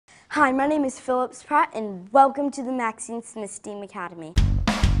Hi, my name is Phillips Pratt, and welcome to the Maxine Smith STEAM Academy.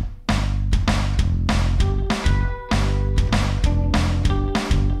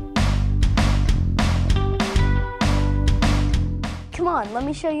 Come on, let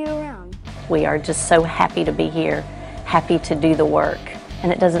me show you around. We are just so happy to be here, happy to do the work, and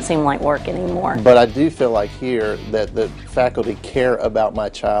it doesn't seem like work anymore. But I do feel like here that the faculty care about my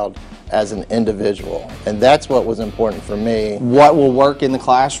child as an individual, and that's what was important for me. What will work in the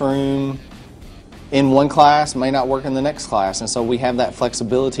classroom in one class may not work in the next class, and so we have that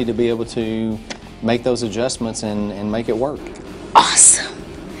flexibility to be able to make those adjustments and make it work. Awesome.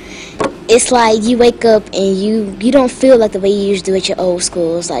 It's like you wake up and you don't feel like the way you used to do at your old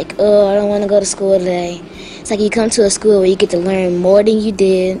school. It's like, oh, I don't want to go to school today. It's like you come to a school where you get to learn more than you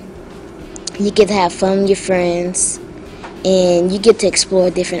did. You get to have fun with your friends, and you get to explore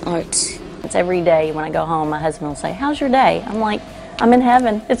different arts. It's every day when I go home, my husband will say, "How's your day?" I'm like, "I'm in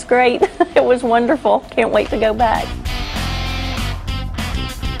heaven. It's great. It was wonderful. Can't wait to go back."